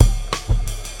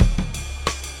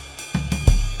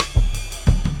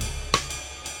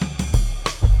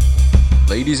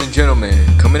Ladies and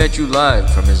gentlemen, coming at you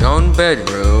live from his own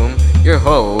bedroom, your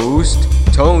host,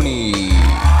 Tony.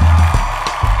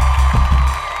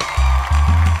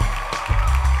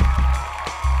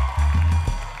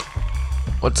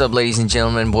 What's up, ladies and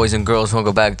gentlemen, boys and girls?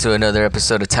 Welcome back to another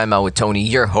episode of Time Out with Tony,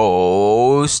 your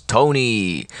host,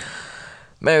 Tony.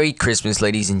 Merry Christmas,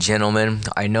 ladies and gentlemen.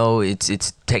 I know it's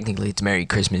technically Merry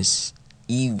Christmas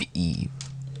Eve.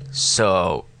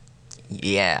 So,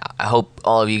 yeah, I hope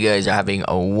all of you guys are having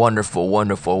a wonderful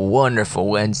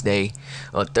Wednesday.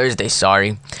 Well, Thursday,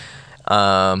 sorry.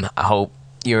 I hope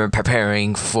you're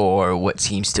preparing for what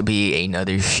seems to be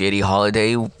another shitty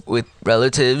holiday with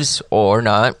relatives or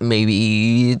not.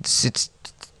 Maybe it's a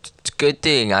good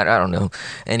thing. I don't know.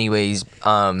 Anyways,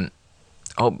 hope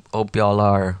y'all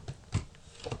are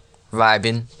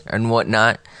vibing and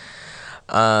whatnot.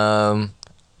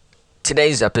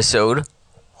 Today's episode,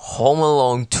 Home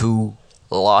Alone 2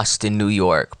 Lost in New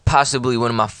York. Possibly one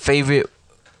of my favorite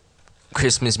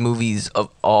Christmas movies of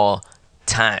all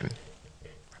time.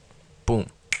 Boom.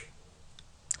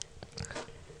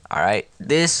 Alright,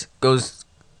 this goes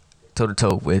toe to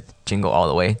toe with Jingle All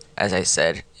the Way, as I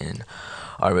said in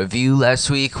our review last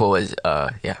week.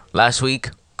 Last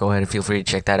week. Go ahead and feel free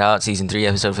to check that out. Season 3,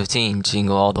 episode 15,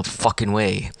 Jingle All the Fucking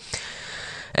Way.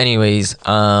 Anyways,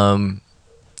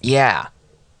 yeah.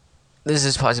 This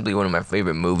is possibly one of my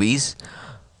favorite movies.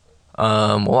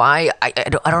 Why? I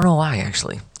don't know why,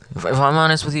 actually. If I'm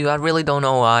honest with you, I really don't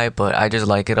know why, but I just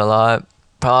like it a lot.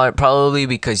 Probably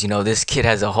because, this kid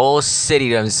has a whole city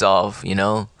to himself, I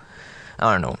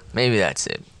don't know. Maybe that's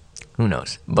it. Who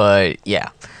knows? But, yeah.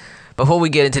 Before we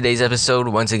get into today's episode,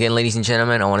 once again, ladies and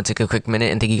gentlemen, I want to take a quick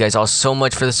minute and thank you guys all so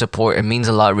much for the support. It means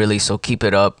a lot, really, so keep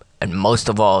it up. And most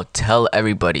of all, tell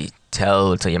everybody.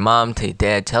 Tell your mom, tell your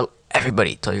dad, tell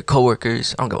everybody. Tell your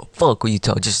coworkers. I don't give a fuck who you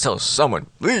tell. Just tell someone,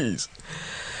 please.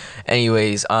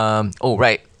 Anyways,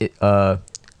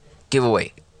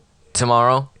 giveaway.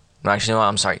 Tomorrow. Actually, no,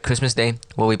 I'm sorry. Christmas Day,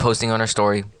 we'll be posting on our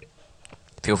story.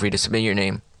 Feel free to submit your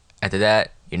name. After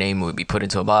that, your name will be put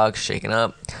into a box, shaken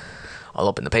up. I'll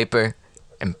open the paper,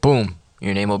 and boom,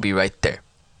 your name will be right there.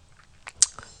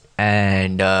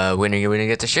 And winner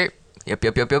gets a shirt. Yep.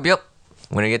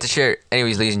 Winner gets a shirt.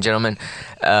 Anyways, ladies and gentlemen,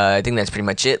 I think that's pretty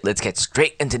much it. Let's get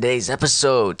straight into today's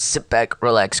episode. Sit back,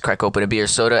 relax, crack open a beer,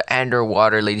 soda, and or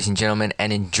water, ladies and gentlemen,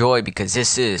 and enjoy because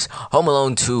this is Home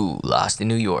Alone 2, Lost in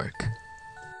New York.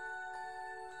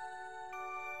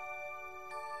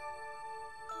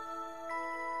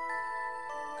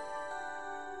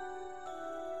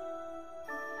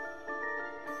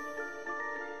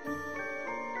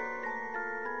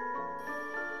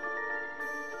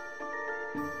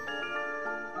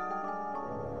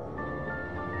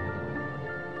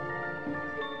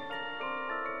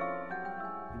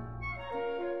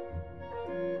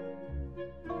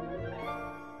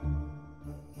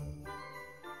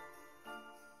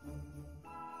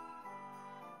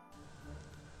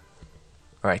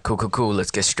 Alright, cool. Let's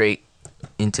get straight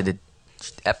into the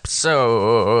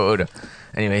episode.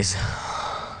 Anyways,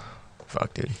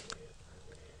 fuck, dude.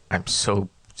 I'm so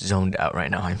zoned out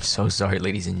right now. I'm so sorry,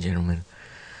 ladies and gentlemen.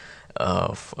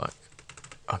 Oh, fuck.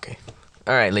 Okay.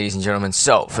 Alright, ladies and gentlemen.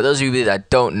 So, for those of you that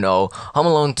don't know, Home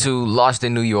Alone 2 Lost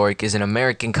in New York is an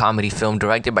American comedy film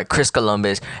directed by Chris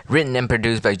Columbus, written and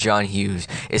produced by John Hughes.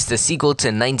 It's the sequel to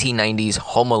 1990's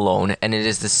Home Alone, and it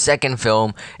is the second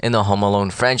film in the Home Alone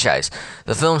franchise.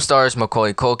 The film stars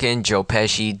Macaulay Culkin, Joe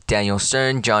Pesci, Daniel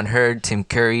Stern, John Hurd, Tim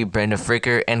Curry, Brenda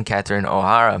Fricker, and Catherine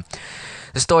O'Hara.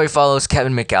 The story follows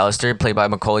Kevin McCallister, played by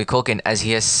Macaulay Culkin, as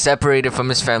he is separated from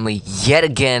his family yet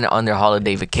again on their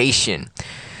holiday vacation.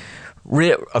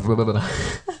 Writer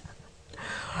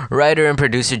and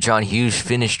producer John Hughes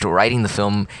finished writing the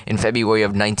film in February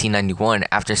of 1991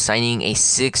 after signing a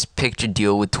 6-picture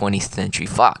deal with 20th Century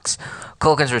Fox.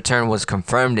 Culkin's return was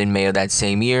confirmed in May of that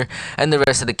same year, and the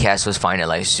rest of the cast was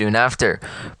finalized soon after.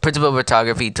 Principal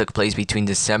photography took place between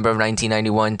December of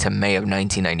 1991 to May of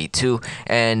 1992,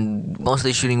 and most of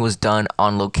the shooting was done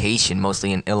on location,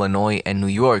 mostly in Illinois and New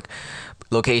York.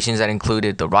 Locations that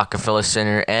included the Rockefeller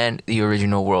Center and the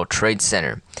original World Trade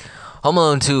Center. Home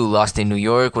Alone 2 Lost in New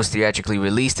York was theatrically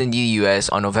released in the US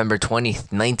on November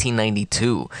 20th,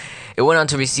 1992. It went on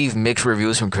to receive mixed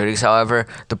reviews from critics, however.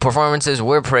 The performances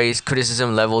were praised,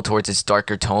 criticism leveled towards its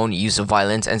darker tone, use of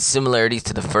violence, and similarities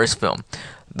to the first film.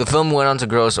 The film went on to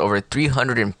gross over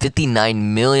 $359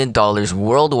 million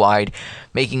worldwide,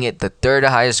 making it the third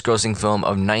highest grossing film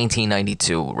of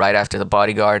 1992, right after The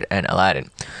Bodyguard and Aladdin.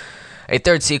 A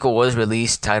third sequel was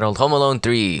released titled Home Alone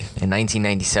 3 in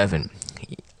 1997.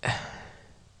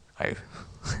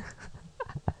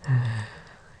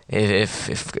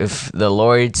 If the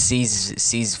Lord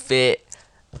sees fit,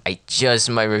 I just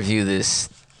might review this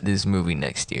movie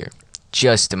next year.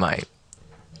 Just might.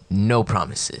 No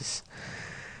promises.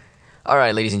 All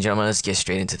right, ladies and gentlemen, let's get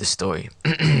straight into the story.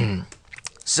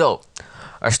 So,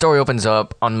 our story opens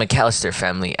up on McCallister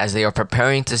family as they are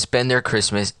preparing to spend their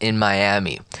Christmas in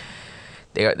Miami.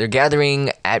 They're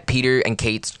gathering at Peter and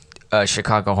Kate's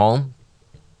Chicago home,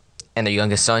 and their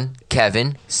youngest son,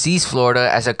 Kevin, sees Florida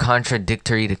as a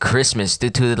contradictory to Christmas due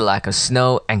to the lack of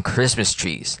snow and Christmas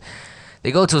trees.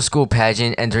 They go to a school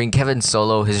pageant, and during Kevin's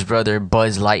solo, his brother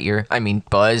Buzz,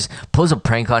 pulls a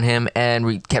prank on him,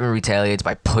 and Kevin retaliates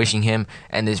by pushing him,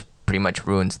 and this pretty much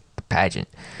ruins the pageant.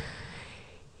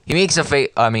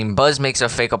 Buzz makes a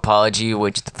fake apology,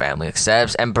 which the family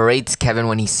accepts, and berates Kevin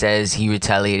when he says he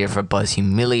retaliated for Buzz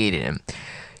humiliating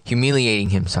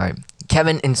him.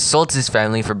 Kevin insults his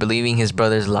family for believing his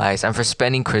brother's lies and for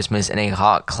spending Christmas in a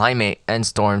hot climate, and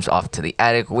storms off to the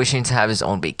attic, wishing to have his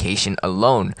own vacation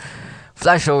alone.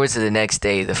 Flash over to the next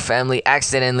day, the family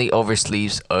accidentally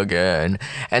oversleeps again,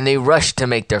 and they rush to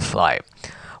make their flight.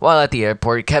 While at the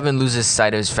airport, Kevin loses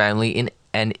sight of his family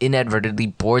and inadvertently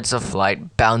boards a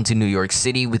flight bound to New York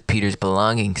City with Peter's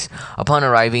belongings. Upon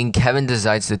arriving, Kevin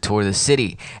decides to tour the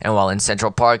city, and while in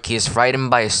Central Park, he is frightened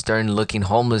by a stern-looking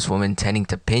homeless woman tending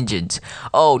to pigeons.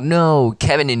 Oh no,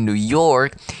 Kevin in New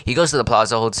York! He goes to the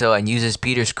Plaza Hotel and uses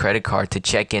Peter's credit card to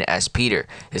check in as Peter,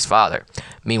 his father.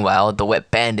 Meanwhile, the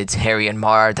wet bandits Harry and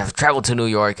Marv have traveled to New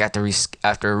York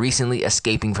after recently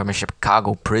escaping from a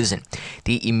Chicago prison.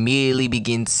 They immediately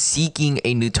begin seeking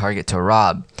a new target to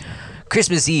rob.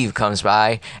 Christmas Eve comes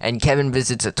by, and Kevin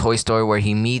visits a toy store where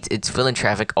he meets its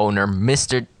philanthropic owner,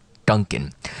 Mr.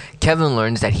 Duncan. Kevin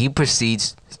learns that the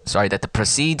proceeds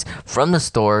from the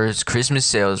store's Christmas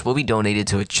sales will be donated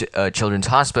to a children's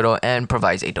hospital, and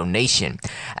provides a donation.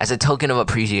 As a token of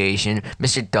appreciation,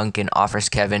 Mr. Duncan offers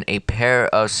Kevin a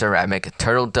pair of ceramic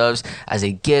turtle doves as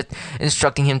a gift,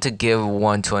 instructing him to give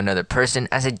one to another person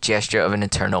as a gesture of an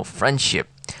eternal friendship.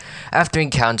 After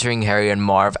encountering Harry and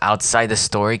Marv outside the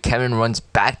store, Kevin runs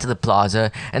back to the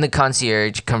plaza, and the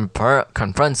concierge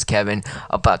confronts Kevin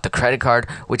about the credit card,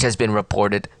 which has been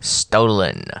reported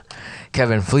stolen.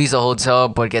 Kevin flees the hotel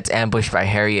but gets ambushed by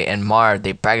Harry and Marv.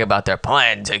 They brag about their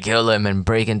plan to kill him and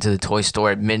break into the toy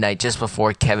store at midnight just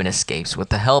before Kevin escapes with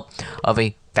the help of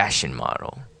a fashion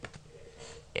model.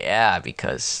 Yeah,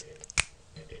 because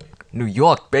New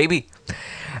York, baby!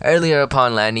 Earlier,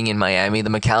 upon landing in Miami, the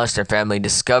McCallister family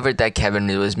discovered that Kevin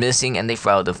was missing, and they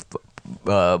filed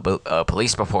a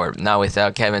police report. Now,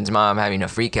 without Kevin's mom having a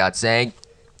freak out saying,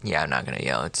 "Yeah, I'm not gonna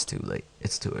yell. It's too late.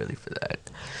 It's too early for that."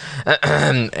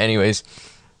 Anyways,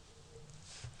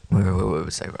 where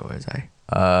was I?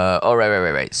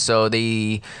 Right. So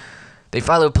they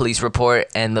filed a police report,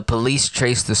 and the police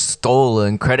trace the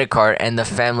stolen credit card, and the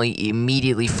family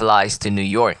immediately flies to New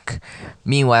York.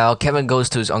 Meanwhile, Kevin goes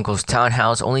to his uncle's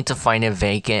townhouse only to find it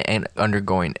vacant and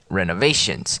undergoing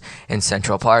renovations. In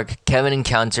Central Park, Kevin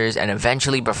encounters and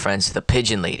eventually befriends the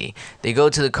pigeon lady. They go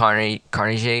to the Carnegie,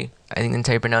 I think that's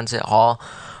how you pronounce it, hall,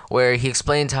 where he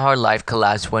explains how her life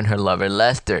collapsed when her lover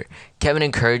left her. Kevin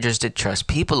encourages her to trust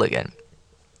people again.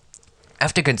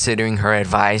 After considering her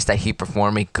advice that he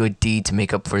perform a good deed to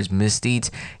make up for his misdeeds,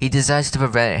 he decides to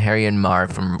prevent Harry and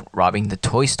Marv from robbing the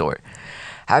toy store.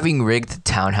 Having rigged the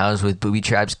townhouse with booby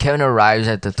traps, Kevin arrives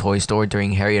at the toy store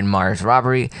during Harry and Marv's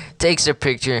robbery, takes a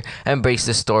picture, and breaks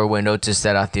the store window to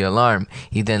set off the alarm.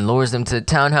 He then lures them to the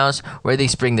townhouse, where they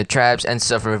spring the traps and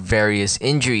suffer various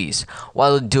injuries.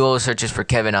 While the duo searches for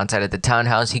Kevin outside of the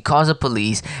townhouse, he calls the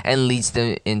police and leads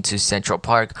them into Central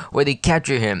Park, where they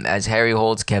capture him. As Harry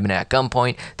holds Kevin at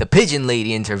gunpoint, the pigeon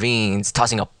lady intervenes,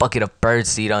 tossing a bucket of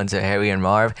birdseed onto Harry and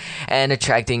Marv, and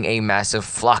attracting a massive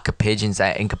flock of pigeons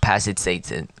that incapacitates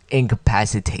them.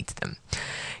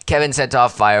 Kevin sets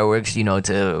off fireworks,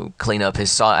 to clean up his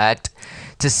Saw act,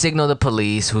 to signal the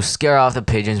police, who scare off the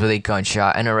pigeons with a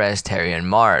gunshot and arrest Harry and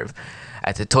Marv.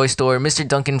 At the toy store, Mr.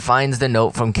 Duncan finds the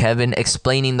note from Kevin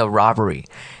explaining the robbery.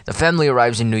 The family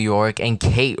arrives in New York, and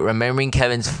Kate, remembering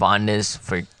Kevin's fondness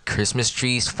for Christmas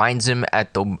trees, finds him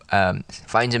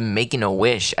making a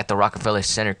wish at the Rockefeller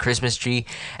Center Christmas tree,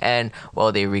 and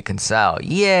they reconcile.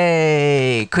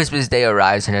 Yay! Christmas Day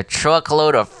arrives, and a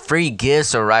truckload of free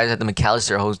gifts arrives at the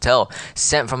McCallister Hotel,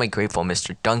 sent from a grateful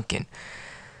Mr. Duncan.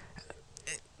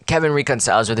 Kevin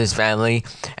reconciles with his family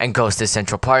and goes to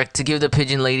Central Park to give the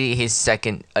pigeon lady the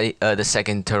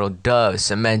second turtle dove,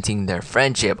 cementing their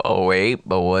friendship. Oh wait,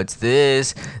 but what's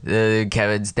this?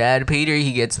 Kevin's dad, Peter,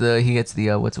 he gets the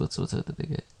what's the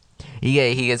big? He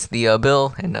gets the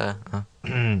bill, and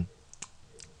it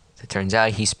turns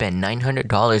out he spent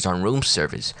 $900 on room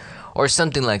service. or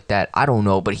something like that. I don't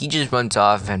know, but he just runs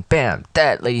off and bam,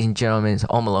 that, ladies and gentlemen, is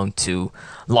Home Alone 2,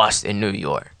 Lost in New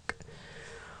York.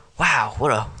 Wow,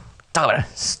 what a talk about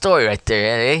a story right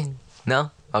there, eh?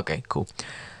 No? Okay, cool.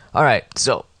 All right,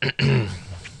 so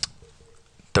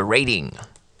the rating.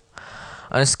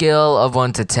 On a scale of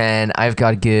 1 to 10, I've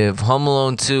got to give Home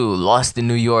Alone 2, Lost in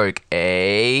New York,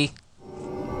 a...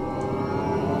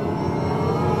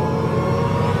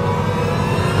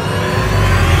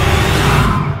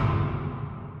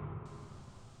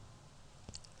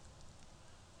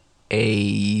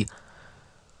 a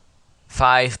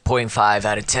 5.5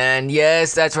 out of 10.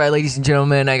 Yes, that's right, ladies and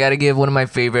gentlemen. I gotta give one of my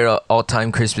favorite all-time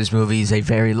Christmas movies a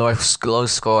very low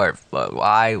score.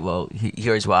 Why? Well,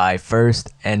 here's why.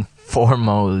 First and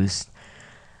foremost,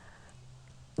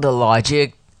 the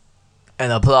logic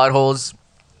and the plot holes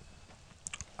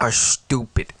are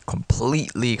stupid.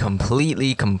 Completely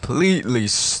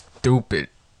stupid.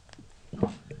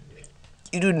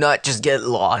 You do not just get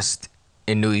lost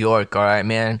in New York, alright,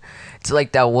 man? It's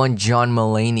like that one John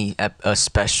Mulaney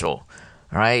special,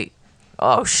 alright?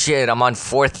 Oh shit, I'm on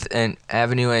 4th and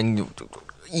Avenue, and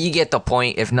you get the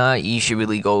point. If not, you should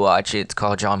really go watch it. It's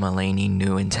called John Mulaney,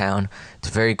 New in Town. It's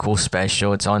a very cool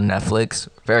special. It's on Netflix.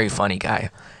 Very funny guy.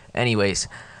 Anyways,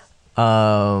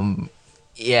 yeah.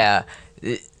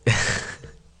 You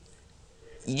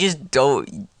just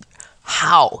don't...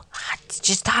 How?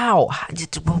 Just how?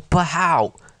 But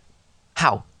how?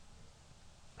 How?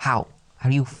 How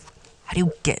do you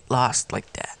get lost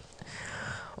like that?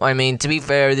 Well, I mean, to be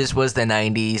fair, this was the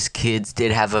 90s. Kids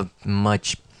did have a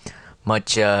much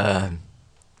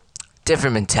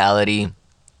different mentality,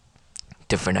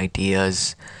 different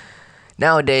ideas.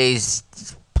 Nowadays,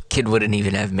 kid wouldn't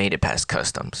even have made it past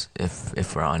customs,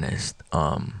 if we're honest.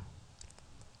 But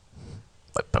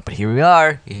here we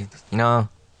are, you know.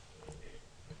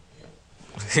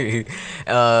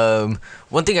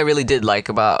 One thing I really did like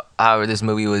about how this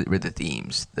movie were the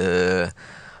themes. The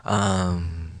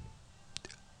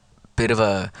bit of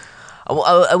a...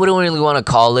 I wouldn't really want to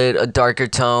call it a darker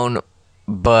tone,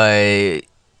 but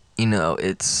you know,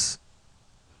 it's...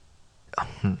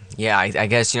 Yeah, I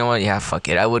guess, you know what? Yeah, fuck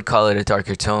it. I would call it a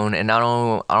darker tone, and I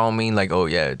don't mean like, oh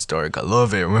yeah, it's dark, I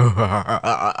love it.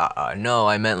 No,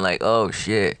 I meant like, oh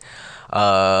shit.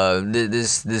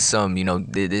 This you know,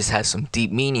 this has some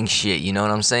deep meaning shit, you know what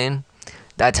I'm saying?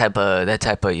 That type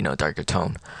of, you know, darker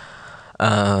tone.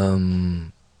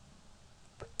 I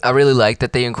really like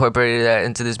that they incorporated that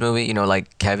into this movie, you know,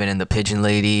 like Kevin and the pigeon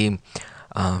lady,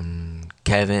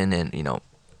 Kevin, and, you know,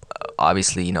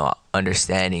 obviously, you know,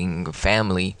 understanding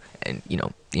family and, you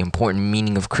know, the important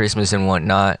meaning of Christmas and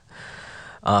whatnot.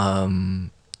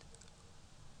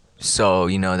 So,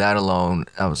 you know, that alone,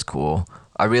 that was cool.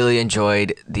 I really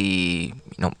enjoyed the,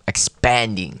 you know,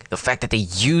 expanding, the fact that they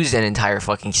used an entire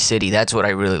fucking city. That's what I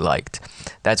really liked.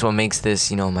 That's what makes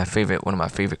this, you know, one of my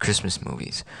favorite Christmas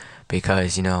movies,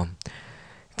 because, you know,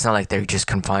 it's not like they're just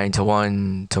confined to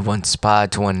one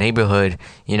spot, to one neighborhood.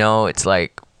 You know, it's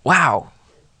like, wow,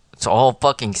 it's a whole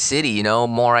fucking city. You know,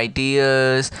 more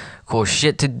ideas, cool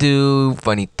shit to do,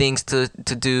 funny things to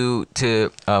do,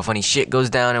 funny shit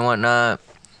goes down and whatnot.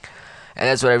 And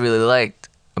that's what I really liked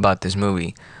about this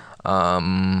movie. Not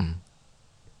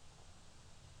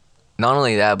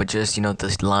only that, but just, you know, the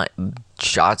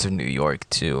shots of New York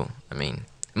too. I mean,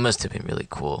 it must have been really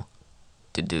cool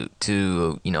to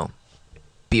you know,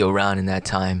 be around in that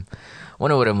time.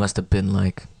 Wonder what it must have been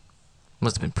like.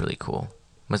 Must have been pretty cool.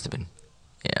 Must have been,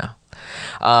 yeah.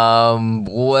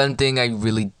 One thing I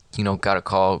really, you know, gotta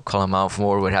call him out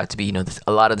for would have to be, you know,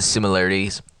 a lot of the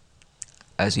similarities,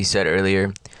 as we said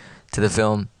earlier, to the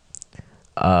film.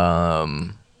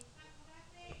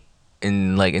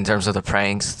 In terms of the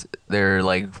pranks, they're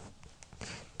like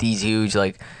these huge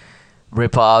like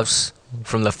rip-offs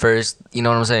from the first, you know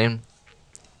what I'm saying?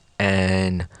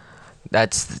 And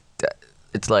it's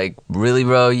like, really,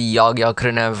 bro, y'all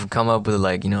couldn't have come up with,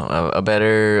 like, you know, a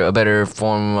better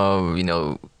form of, you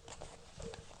know,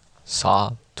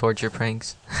 saw torture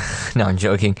pranks. No, I'm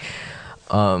joking.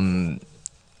 Not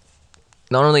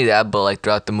only that, but like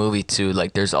throughout the movie too,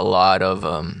 like there's a lot of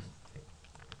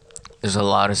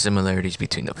similarities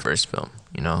between the first film,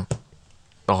 you know,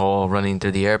 the whole running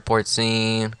through the airport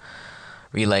scene,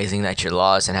 realizing that you're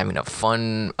lost and having a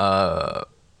fun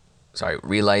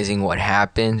realizing what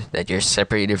happened, that you're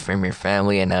separated from your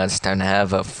family and now it's time to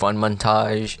have a fun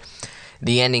montage.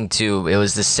 The ending too, it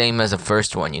was the same as the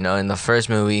first one, you know. In the first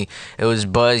movie, it was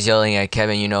Buzz yelling at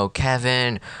Kevin, you know,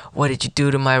 Kevin, what did you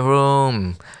do to my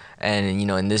room? And, you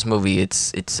know, in this movie,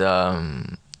 it's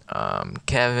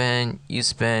Kevin, you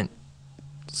spent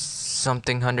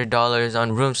something $100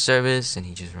 on room service, and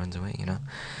he just runs away, you know.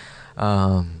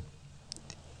 Um,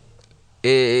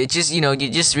 it just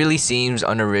it just really seems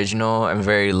unoriginal and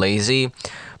very lazy.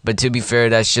 But to be fair,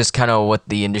 that's just kind of what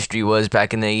the industry was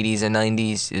back in the 80s and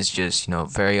 90s. It's just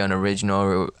very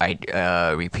unoriginal,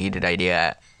 repeated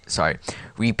idea. Sorry,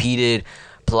 repeated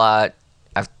plot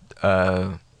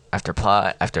after after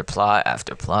plot after plot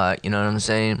after plot. You know what I'm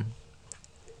saying?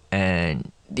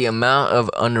 And the amount of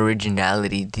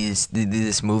unoriginality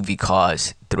this movie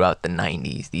caused throughout the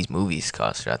 90s, these movies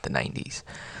caused throughout the 90s,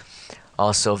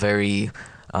 also very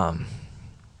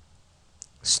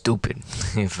stupid,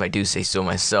 if I do say so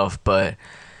myself. But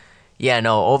yeah,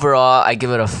 no, overall I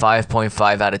give it a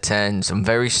 5.5 out of 10. Some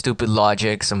very stupid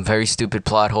logic, some very stupid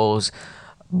plot holes,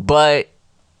 but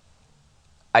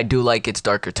I do like its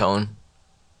darker tone.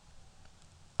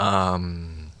 I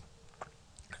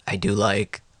do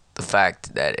like the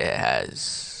fact that it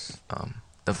has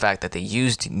the fact that they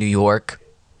used New York.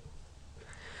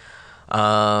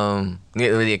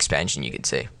 The expansion, you could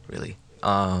say, really.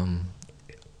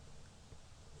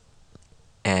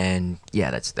 And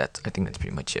yeah, that's I think that's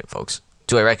pretty much it, folks.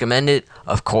 Do I recommend it?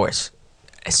 Of course.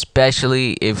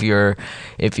 Especially if you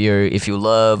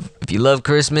love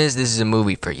Christmas, this is a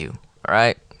movie for you. All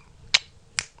right?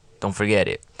 Don't forget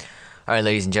it. All right,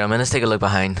 ladies and gentlemen, let's take a look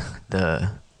behind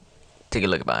the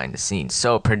scenes.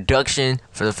 So, production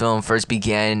for the film first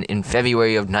began in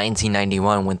February of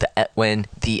 1991 when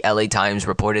the LA Times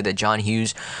reported that John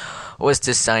Hughes was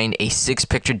to sign a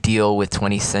six-picture deal with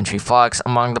 20th Century Fox.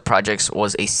 Among the projects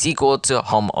was a sequel to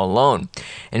Home Alone.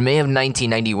 In May of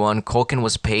 1991, Culkin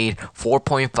was paid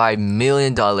 $4.5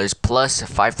 million plus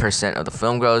 5% of the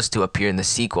film gross to appear in the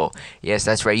sequel. Yes,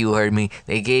 that's right, you heard me.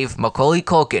 They gave Macaulay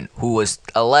Culkin, who was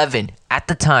 11 at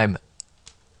the time,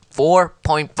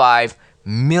 $4.5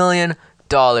 million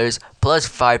plus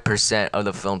 5% of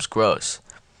the film's gross.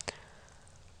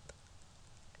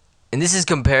 And this is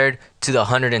compared to the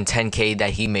 $110K that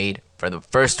he made for the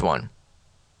first one.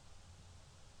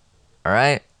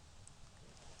 Alright?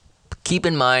 Keep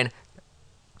in mind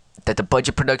that the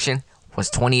budget production was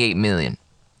 $28 million.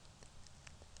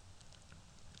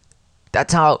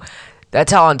 That's how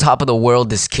on top of the world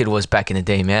this kid was back in the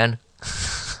day, man.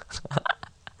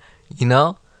 You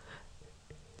know?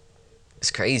 It's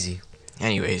crazy.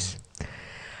 Anyways,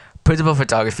 principal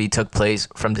photography took place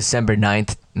from December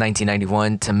 9th,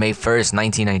 1991 to May 1st,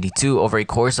 1992 over a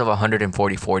course of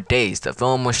 144 days. The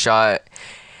film was shot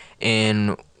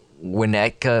in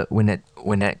Winnetka,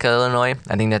 Illinois.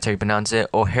 I think that's how you pronounce it.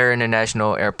 O'Hare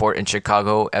International Airport in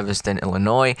Chicago, Evanston,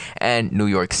 Illinois, and New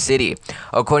York City.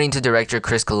 According to director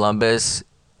Chris Columbus,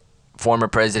 former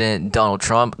President Donald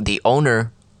Trump, the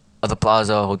owner of the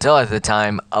Plaza Hotel at the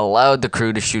time, allowed the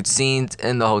crew to shoot scenes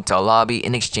in the hotel lobby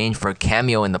in exchange for a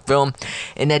cameo in the film,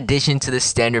 in addition to the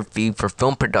standard fee for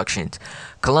film productions.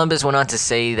 Columbus went on to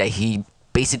say that he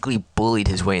basically bullied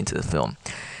his way into the film.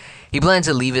 He planned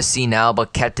to leave his scene out,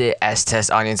 but kept it as test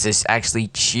audiences actually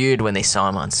cheered when they saw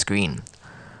him on screen.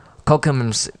 That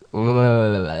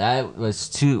was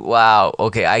too... Wow.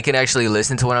 Okay, I can actually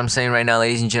listen to what I'm saying right now,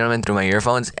 ladies and gentlemen, through my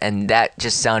earphones, and that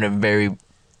just sounded very,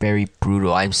 very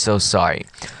brutal. I'm so sorry.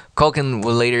 Culkin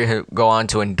will later go on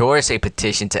to endorse a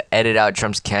petition to edit out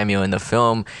Trump's cameo in the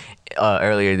film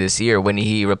earlier this year, when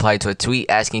he replied to a tweet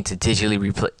asking to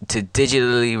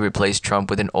digitally replace Trump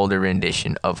with an older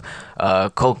rendition of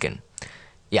Culkin.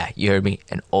 Yeah, you heard me.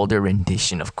 An older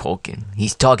rendition of Culkin.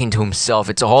 He's talking to himself.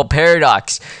 It's a whole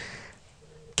paradox.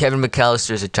 Kevin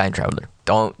McCallister is a time traveler.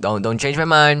 Don't change my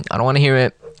mind. I don't want to hear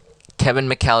it. Kevin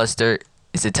McCallister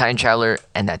is a time traveler,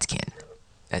 and that's canon.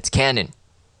 That's canon.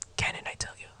 Canon, I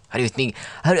tell you. How do you think?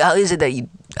 How is it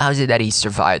that he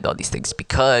survived all these things?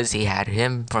 Because he had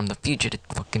him from the future to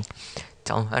fucking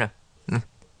tell him how to.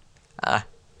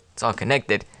 It's all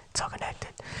connected. It's all connected.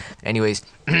 Anyways,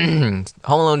 Home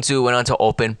Alone 2 went on to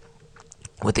open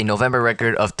with a November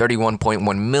record of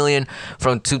 31.1 million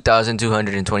from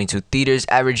 2,222 theaters,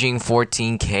 averaging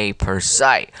 14K per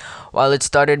site. While it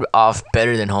started off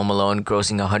better than Home Alone,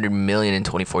 grossing 100 million in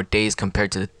 24 days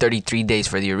compared to the 33 days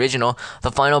for the original,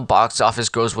 the final box office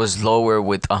gross was lower,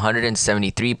 with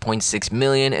 173.6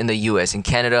 million in the US and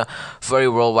Canada, for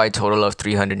a worldwide total of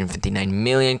 359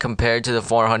 million compared to the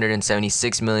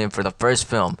 476 million for the first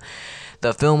film.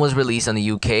 The film was released in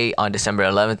the UK on December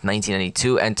 11th,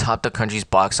 1992, and topped the country's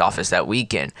box office that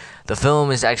weekend. The film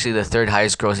is actually the third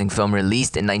highest grossing film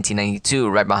released in 1992,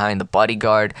 right behind The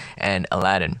Bodyguard and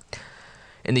Aladdin.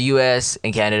 In the US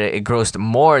and Canada, it grossed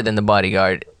more than The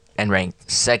Bodyguard and ranked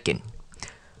second.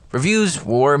 Reviews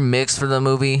were mixed for the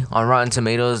movie. On Rotten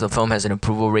Tomatoes, the film has an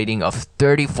approval rating of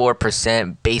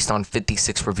 34% based on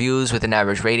 56 reviews, with an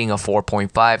average rating of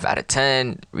 4.5 out of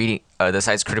 10. The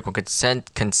site's critical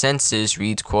consensus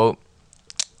reads, quote,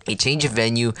 "A change of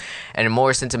venue and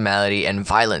more sentimentality and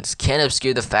violence can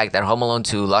obscure the fact that Home Alone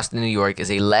 2 Lost in New York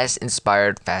is a less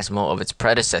inspired facsimile of its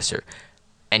predecessor."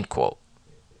 End quote.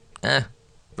 Fair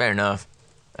enough.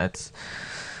 That's...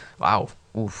 wow.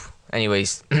 Oof.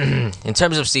 Anyways, in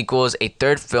terms of sequels, a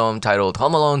third film titled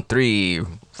Home Alone 3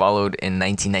 followed in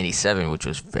 1997, which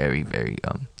was very, very,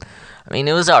 I mean,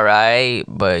 it was alright,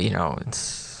 but, you know,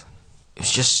 it's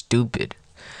just stupid.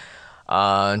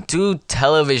 2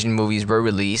 television movies were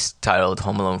released titled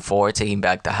Home Alone 4, Taking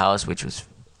Back the House, which was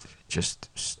just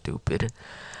stupid.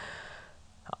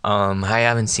 I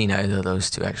haven't seen either of those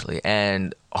two, actually,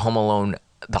 and Home Alone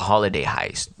The Holiday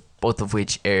Heist, both of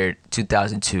which aired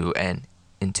 2002 and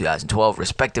in 2012,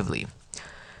 respectively.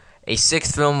 A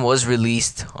 6th film was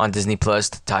released on Disney Plus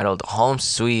titled Home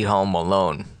Sweet Home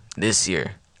Alone this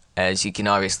year. As you can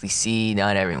obviously see,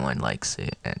 not everyone likes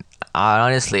it, and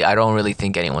honestly, I don't really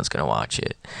think anyone's gonna watch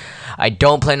it. I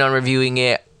don't plan on reviewing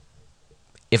it.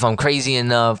 If I'm crazy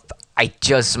enough, I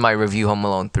just might review Home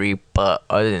Alone 3, but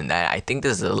other than that, I think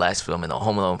this is the last film in the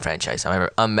Home Alone franchise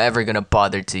I'm ever gonna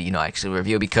bother to, actually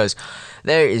review, because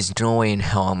there is no way in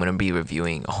hell I'm gonna be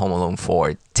reviewing Home Alone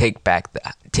 4, Taking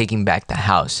Back the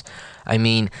House. I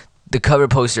mean, the cover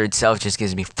poster itself just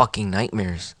gives me fucking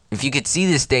nightmares. If you could see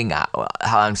this thing, how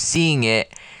I'm seeing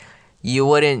it, you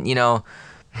wouldn't, oh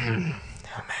man.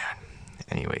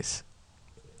 Anyways,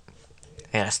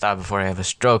 I gotta stop before I have a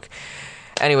stroke.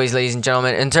 Anyways, ladies and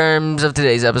gentlemen, in terms of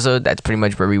today's episode, that's pretty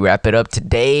much where we wrap it up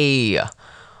today.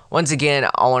 Once again,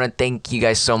 I want to thank you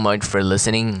guys so much for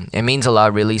listening. It means a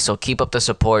lot, really, so keep up the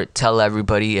support, tell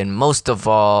everybody, and most of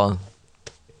all,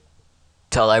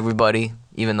 tell everybody,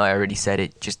 even though I already said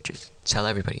it, just tell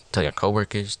everybody. Tell your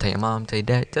coworkers, tell your mom, tell your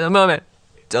dad, tell your mom,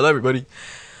 tell everybody.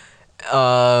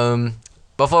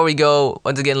 Before we go,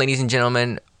 once again, ladies and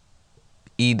gentlemen,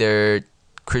 either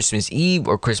Christmas Eve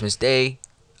or Christmas Day,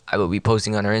 I will be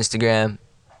posting on our Instagram.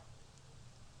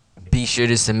 Be sure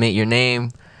to submit your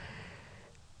name.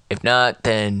 If not,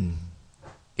 then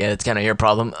yeah, that's kind of your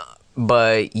problem.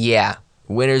 But yeah,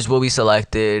 winners will be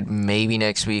selected maybe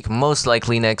next week, most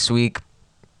likely next week.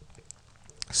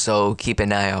 So keep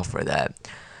an eye out for that.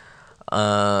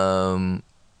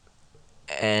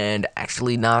 And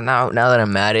actually, now that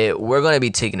I'm at it, we're gonna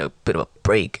be taking a bit of a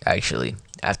break. Actually,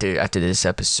 after this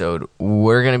episode,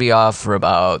 we're gonna be off for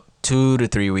about 2 to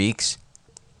 3 weeks.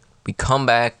 We come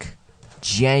back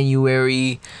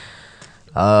January.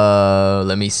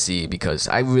 Let me see, because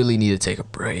I really need to take a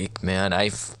break, man.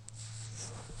 I've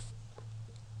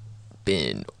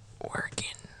been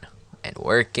working,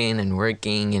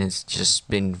 and it's just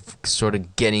been sort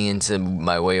of getting into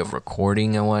my way of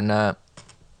recording and whatnot.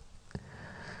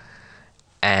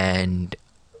 And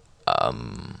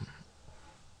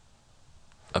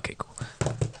okay, cool.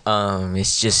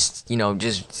 It's just,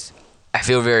 I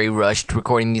feel very rushed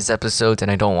recording these episodes, and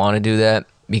I don't want to do that,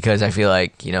 because I feel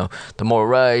like, the more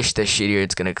rushed, the shittier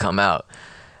it's gonna come out.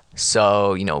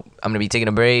 So, I'm gonna be taking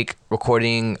a break,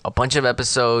 recording a bunch of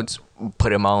episodes,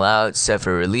 put them all out, set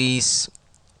for release,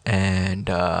 and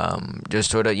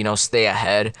just sort of, stay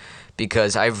ahead,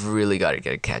 because I've really got to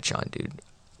get a catch on, dude.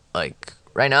 Like,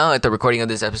 right now, at the recording of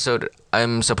this episode,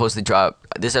 this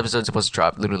episode's supposed to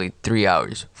drop literally 3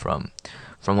 hours from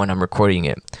when I'm recording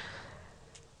it.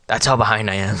 That's how behind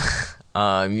I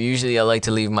am. Usually I like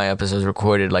to leave my episodes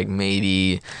recorded like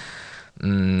maybe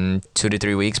 2 to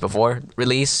 3 weeks before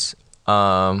release.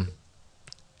 And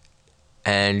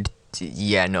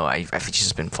yeah, no, I've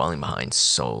just been falling behind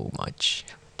so much.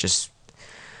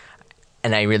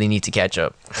 And I really need to catch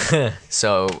up.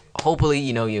 So hopefully,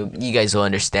 you guys will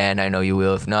understand. I know you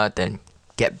will. If not, then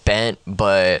get bent.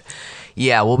 But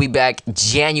yeah, we'll be back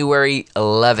January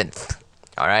 11th.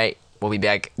 All right, we'll be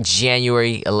back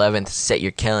January 11th. Set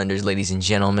your calendars, ladies and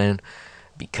gentlemen,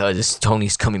 because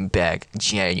Tony's coming back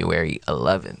January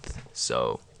 11th.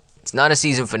 So it's not a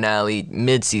season finale,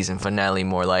 mid-season finale,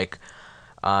 more like.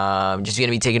 Just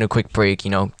gonna be taking a quick break,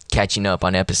 catching up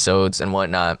on episodes and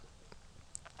whatnot.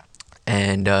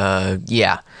 And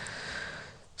yeah,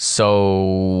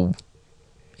 so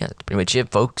yeah, that's pretty much it,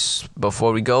 folks.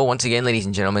 Before we go, once again, ladies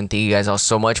and gentlemen, thank you guys all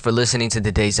so much for listening to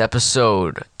today's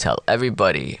episode. Tell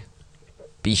everybody.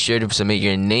 Be sure to submit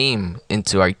your name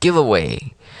into our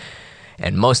giveaway.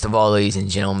 And most of all, ladies and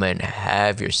gentlemen,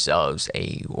 have yourselves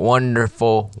a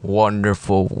wonderful,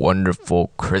 wonderful,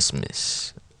 wonderful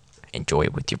Christmas. Enjoy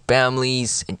it with your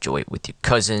families. Enjoy it with your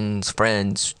cousins,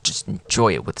 friends. Just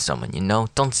enjoy it with someone, you know?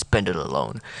 Don't spend it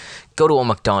alone. Go to a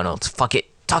McDonald's. Fuck it.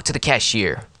 Talk to the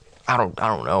cashier. I don't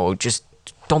know. Just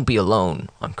don't be alone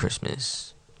on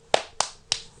Christmas.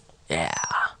 Yeah.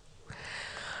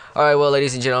 Alright, well,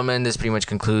 ladies and gentlemen, this pretty much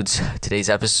concludes today's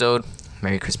episode.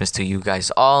 Merry Christmas to you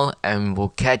guys all, and we'll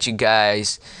catch you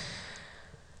guys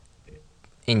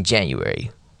in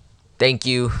January. Thank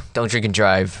you. Don't drink and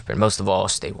drive, but most of all,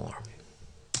 stay warm.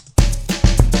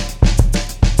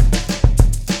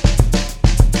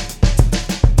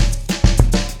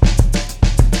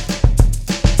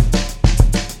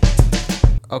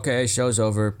 Okay, show's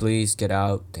over. Please get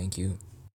out. Thank you.